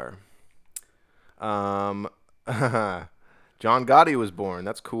 barbed wire. John Gotti was born.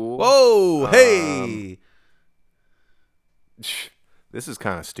 That's cool. Whoa, hey. This is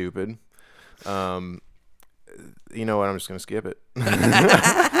kind of stupid. You know what? I'm just gonna skip it.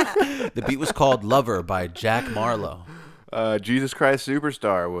 The beat was called "Lover" by Jack Marlowe. Jesus Christ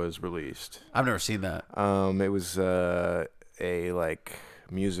Superstar was released. I've never seen that. It was a like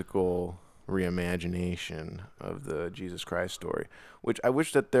musical reimagination of the Jesus Christ story, which I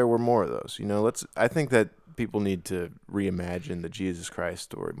wish that there were more of those. You know, I think that people need to reimagine the Jesus Christ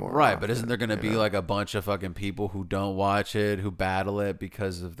story more. Right, often, but isn't there going to be like a bunch of fucking people who don't watch it, who battle it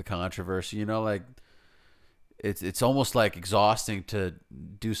because of the controversy? You know, like it's almost like exhausting to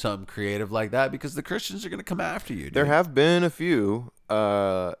do something creative like that because the Christians are going to come after you. Dude. There have been a few.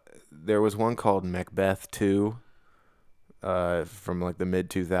 There was one called Macbeth 2. From like the mid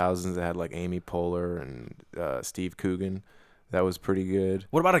 2000s that had like Amy Poehler and Steve Coogan. That was pretty good.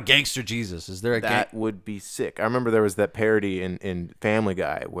 What about a Gangster Jesus? Is there a that would be sick. I remember there was that parody in Family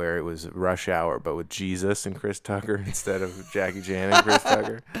Guy where it was Rush Hour but with Jesus and Chris Tucker instead of Jackie Chan and Chris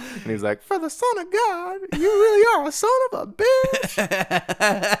Tucker. And he was like, "For the Son of God, you really are a son of a bitch."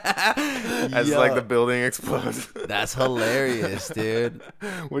 As like the building explodes. That's hilarious, dude.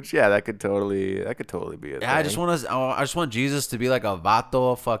 Which that could totally be a thing. I just want Jesus to be like a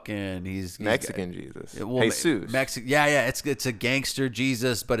vato fucking he's Mexican Jesus. Jesus. Yeah, it's a gangster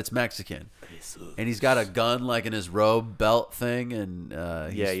Jesus, but it's Mexican. Jesus. And he's got a gun like in his robe belt thing, and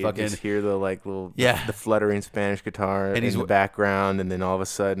you fucking just hear the like little the fluttering Spanish guitar and in the background, and then all of a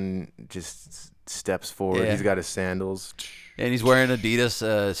sudden just steps forward. He's got his sandals. And he's wearing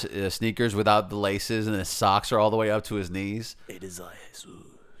Adidas sneakers without the laces, and his socks are all the way up to his knees. It is I,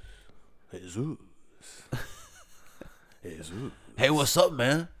 Jesus. Jesus. Hey, what's up,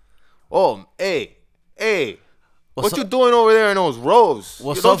 man? Oh, hey. What you doing over there in those rows?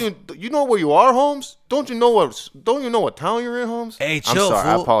 You know where you are, Holmes? Don't you know what town you're in, Holmes? Hey, chill, I'm sorry.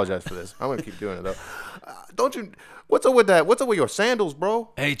 fool. I apologize for this. I'm gonna keep doing it though. What's up with that? What's up with your sandals,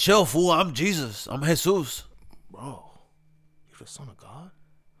 bro? Hey, chill, fool. I'm Jesus. I'm Jesus. Bro, you're the Son of God?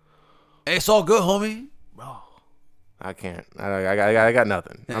 Hey, it's all good, homie. Bro. I can't. I got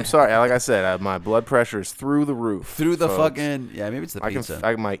nothing. I'm sorry. Like I said, my blood pressure is through the roof. Through the fucking maybe it's the pizza.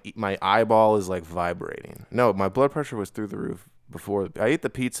 My eyeball is like vibrating. No, my blood pressure was through the roof before. I ate the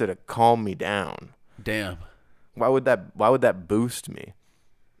pizza to calm me down. Damn. Why would that boost me?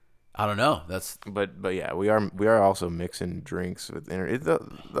 I don't know. But yeah, we are also mixing drinks with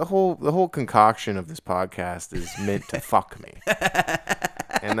the whole concoction of this podcast is meant to fuck me.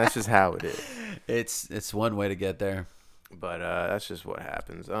 And that's just how it is. It's one way to get there. But that's just what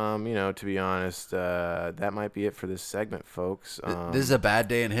happens. To be honest, that might be it for this segment, folks. This is a bad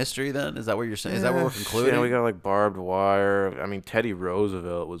day in history then? Is that what you're saying? Is that what we're concluding? Yeah, we got like barbed wire. I mean, Teddy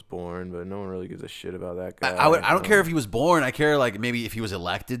Roosevelt was born, but no one really gives a shit about that guy. I don't care if he was born. I care like maybe if he was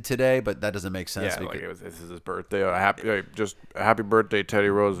elected today, but that doesn't make sense. Yeah, like this is his birthday. Happy birthday, Teddy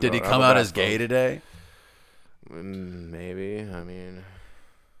Roosevelt. Did he come out as gay today? Maybe. I mean...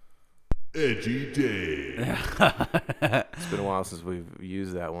 Edgy Dave. It's been a while since we've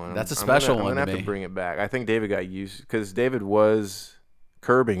used that one. That's a special one. I'm gonna have to bring it back. I think David got used because David was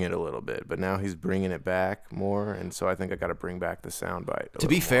curbing it a little bit, but now he's bringing it back more, and so I think I got to bring back the soundbite. To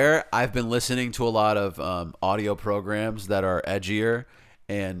be fair, I've been listening to a lot of audio programs that are edgier,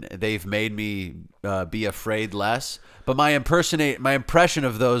 and they've made me be afraid less. But my impression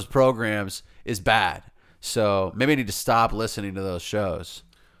of those programs is bad, so maybe I need to stop listening to those shows.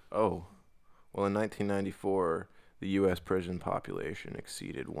 Oh. Well, in 1994, the U.S. prison population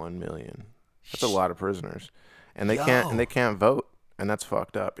exceeded 1 million. That's a lot of prisoners, and they can't vote, and that's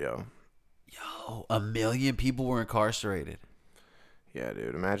fucked up, yo. 1 million people were incarcerated. Yeah,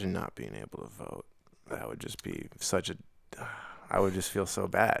 dude. Imagine not being able to vote. That would just be such a. I would just feel so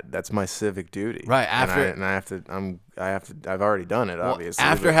bad. That's my civic duty. Right after, I've already done it. Obviously,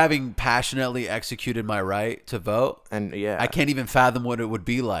 after having passionately executed my right to vote, and I can't even fathom what it would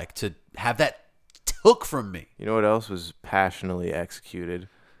be like to have that took from me. You know what else was passionately executed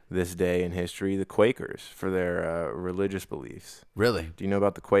this day in history? The Quakers for their religious beliefs. Really? Do you know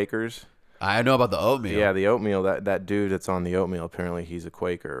about the Quakers? I know about the oatmeal. Yeah, the oatmeal. That dude that's on the oatmeal, apparently he's a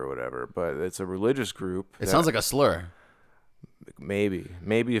Quaker or whatever. But it's a religious group. It sounds like a slur. Maybe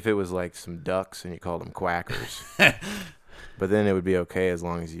if it was like some ducks and you called them quackers. But then it would be okay as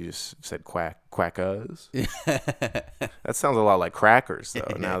long as you just said quackers. That sounds a lot like crackers,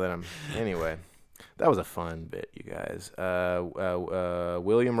 though. Anyway, that was a fun bit, you guys.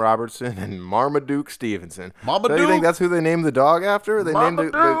 William Robertson and Marmaduke Stevenson. Marmaduke. Do you think that's who they named the dog after? They named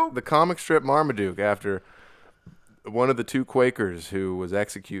the comic strip Marmaduke after one of the two Quakers who was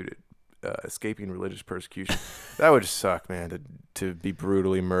executed. Escaping religious persecution. That would just suck, man, to be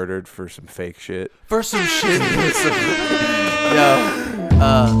brutally murdered for some fake shit. For some shit. Yo,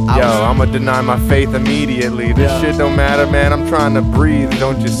 I'ma deny my faith immediately. This shit don't matter, man. I'm trying to breathe,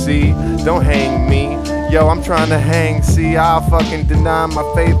 don't you see? Don't hang me. Yo, I'm trying to hang, see, I'll fucking deny my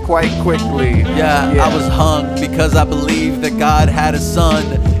faith quite quickly. I was hung because I believed that God had a son,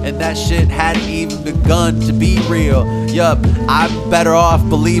 and that shit hadn't even begun to be real. Yup, I'm better off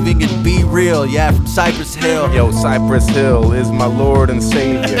believing in Be Real. Yeah, from Cypress Hill. Yo, Cypress Hill is my Lord and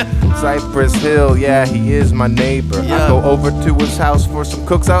Savior. Cypress Hill, yeah, he is my neighbor. I go over to his house for some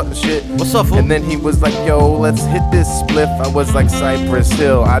cooks out and shit. What's up, fool? And then he was like, yo, let's hit this spliff. I was like, Cypress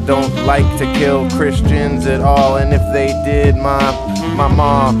Hill, I don't like to kill Christians at all. And if they did, my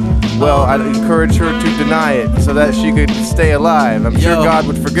mom, well, I'd encourage her to deny it so that she could stay alive. I'm sure God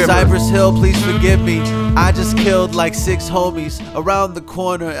would forgive her. Cypress Hill, please forgive me. I just killed like 6 homies around the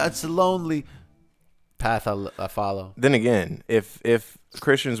corner. It's a lonely path I follow. Then again, if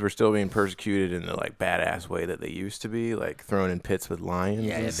Christians were still being persecuted in the like badass way that they used to be, like thrown in pits with lions,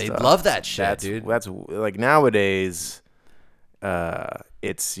 and they stuff, love that shit, dude. That's like nowadays.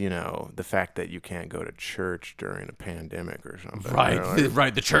 It's, you know, the fact that you can't go to church during a pandemic or something. Right, you know, like,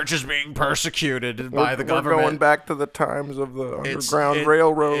 right. The church is being persecuted by the government. We're going back to the times of the Underground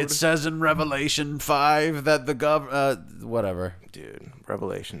Railroad. It says in Revelation 5 that the whatever. Dude,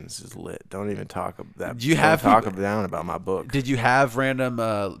 Revelations is lit. Don't even talk about that. You have talk down about my book. Did you have random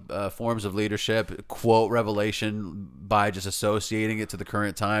forms of leadership quote Revelation by just associating it to the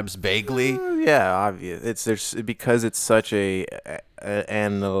current times vaguely? Yeah, obvious. Because it's such a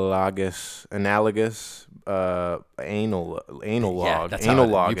analogous that's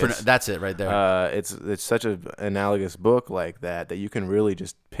it right there. It's such an analogous book like that you can really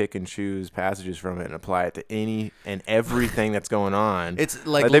just pick and choose passages from it and apply it to any and everything that's going on. It's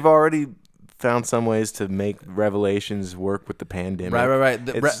like they've already found some ways to make Revelations work with the pandemic. Right.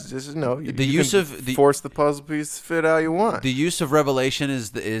 It's just force the puzzle piece to fit how you want. The use of Revelation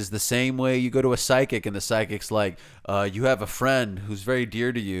is the same way you go to a psychic and the psychic's like, you have a friend who's very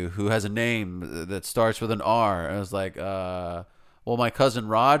dear to you who has a name that starts with an R. And I was like, well, my cousin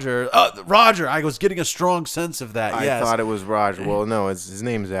Roger. Roger. I was getting a strong sense of that. I thought it was Roger. Well, no, his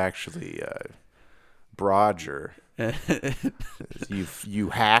name is actually Brodger. you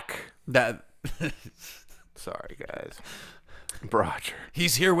hack. That. Sorry, guys. Brodger.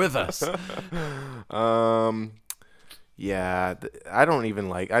 He's here with us. Yeah, I don't even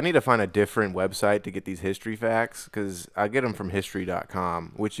like. I need to find a different website to get these history facts because I get them from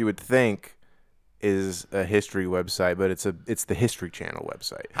history.com, which you would think is a history website, but it's the History Channel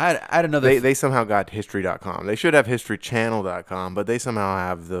website. I had another. They somehow got history.com. They should have historychannel.com, but they somehow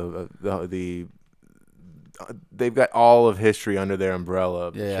have the they've got all of history under their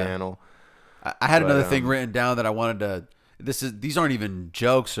umbrella channel. I had another thing written down that I wanted to. These aren't even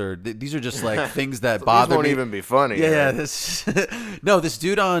jokes or these are just like things that bother me. These won't even be funny. Yeah. This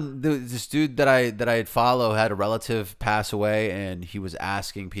dude that I follow had a relative pass away, and he was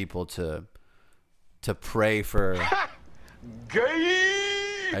asking people to pray for.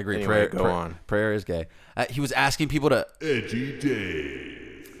 Gay. I agree. Anyway, prayer is gay. He was asking people to. Edgy Dave.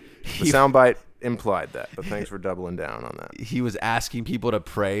 The soundbite implied that, but thanks for doubling down on that. He was asking people to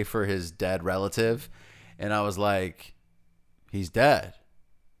pray for his dead relative, and I was like, he's dead.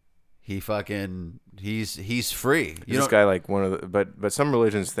 He's free. This guy like one of the but some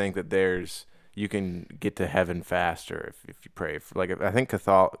religions think that you can get to heaven faster if you pray for, like, I think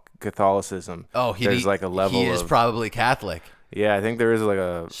Catholicism. There's like a level. He is probably Catholic. Yeah, I think there is like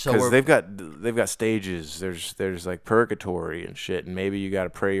because they've got stages. There's like purgatory and shit, and maybe you got to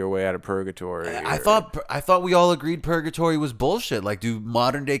pray your way out of purgatory. I thought we all agreed purgatory was bullshit. Like, do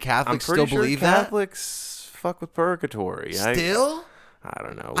modern day Catholics still believe that? Catholics fuck with purgatory. Still? I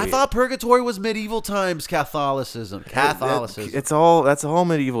don't know. I thought purgatory was medieval times Catholicism. That's all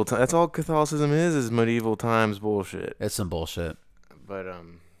medieval time. That's all Catholicism is medieval times bullshit. It's some bullshit. But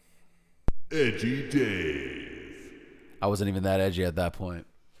Edgy Dave. I wasn't even that edgy at that point.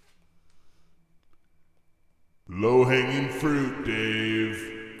 Low-hanging fruit,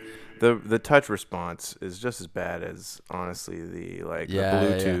 Dave. The touch response is just as bad as, honestly, the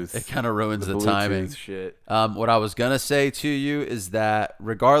Bluetooth. Yeah. It kind of ruins the Bluetooth timing. Shit. What I was gonna say to you is that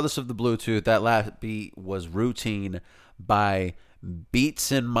regardless of the Bluetooth, that last beat was Routine by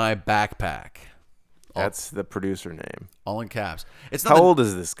Beats in My Backpack. That's the producer name. All in caps. How old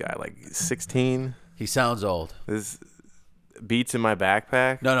is this guy? Like 16? He sounds old. This Beats in My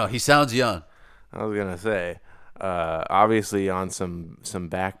Backpack? No, he sounds young. I was gonna say. Obviously on some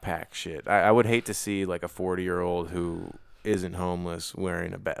backpack shit. I would hate to see like a 40-year-old who isn't homeless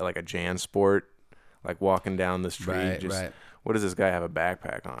wearing like a JanSport, like walking down the street what does this guy have a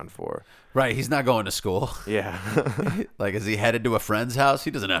backpack on for? Right, he's not going to school. Yeah. Like, is he headed to a friend's house?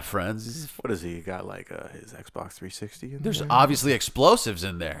 He doesn't have friends. What has he got, like his Xbox 360 in There's there? obviously explosives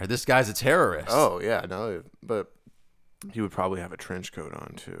in there. This guy's a terrorist. Oh, yeah, no, but he would probably have a trench coat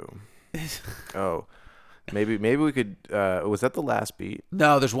on, too. Oh, maybe we could, was that the last beat?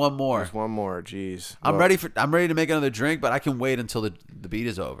 No, there's one more. There's one more, jeez. I'm ready to make another drink, but I can wait until the beat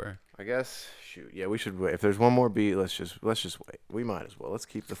is over. I guess, shoot, yeah, we should wait. If there's one more beat, let's just wait. We might as well. Let's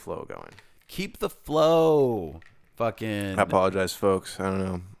keep the flow going. Keep the flow. Fucking. I apologize, folks. I don't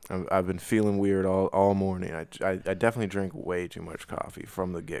know. I've been feeling weird all morning. I definitely drink way too much coffee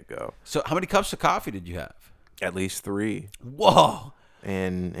from the get-go. So how many cups of coffee did you have? At least 3. Whoa.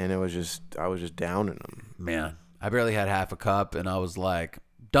 And it was just, I was just downing them. Man, I barely had half a cup, and I was like,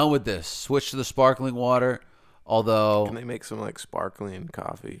 done with this. Switch to the sparkling water. Although, can they make some like sparkling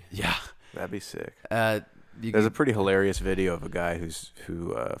coffee? Yeah, that'd be sick. There's a pretty hilarious video of a guy who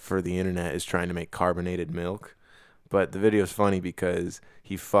for the internet is trying to make carbonated milk, but the video is funny because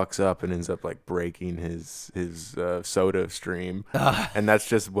he fucks up and ends up like breaking his soda stream, and that's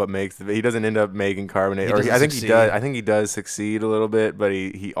just what makes he doesn't end up making carbonated. I think he does succeed a little bit, but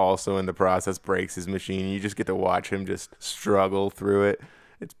he also in the process breaks his machine. You just get to watch him just struggle through it.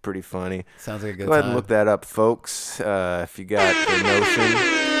 It's pretty funny. Sounds like a good Go ahead time. and look that up, folks, if you got the notion.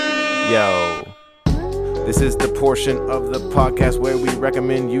 Yo, this is the portion of the podcast where we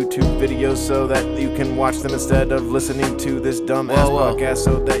recommend YouTube videos so that you can watch them instead of listening to this dumb-ass podcast,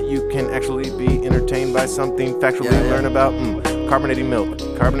 so that you can actually be entertained by something factually learn about carbonating milk.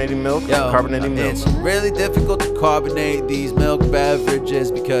 Carbonating milk? Carbonating milk. It's really difficult to carbonate these milk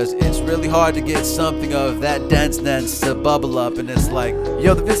beverages because it's really hard to get something of that denseness to bubble up, and it's like...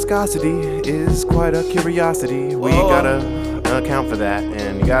 Yo, the viscosity is quite a curiosity. We gotta account for that,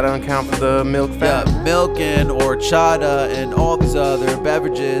 and you gotta account for the milk fat. Yeah, milk and horchata and all these other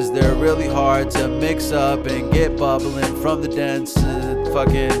beverages, they're really hard to mix up and get bubbling from the dense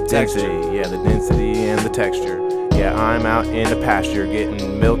fucking texture. Density, yeah, the density and the texture. Yeah, I'm out in the pasture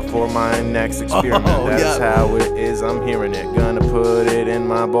getting milk for my next experiment. That's how it is, I'm hearing it. Gonna put it in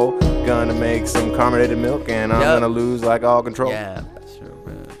my bowl, gonna make some carbonated milk, and I'm gonna lose like all control. Yeah,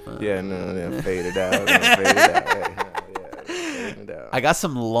 fade it out. Fade it out. I got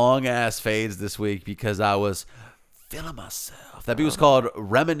some long ass fades this week because I was feeling myself. That beat was called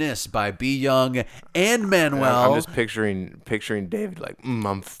 "Reminisce" by B Young and Manuel. I'm just picturing David like,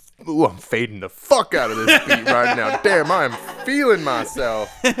 I'm fading the fuck out of this beat right now. Damn, I am feeling myself.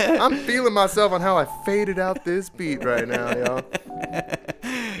 I'm feeling myself on how I faded out this beat right now, y'all.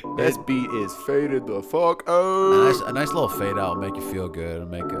 This beat is faded the fuck out. A nice little fade out will make you feel good.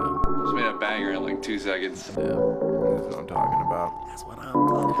 Just made a banger in like 2 seconds. Yeah, that's what I'm talking about. That's what I'm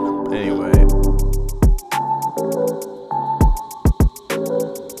talking about. Anyway.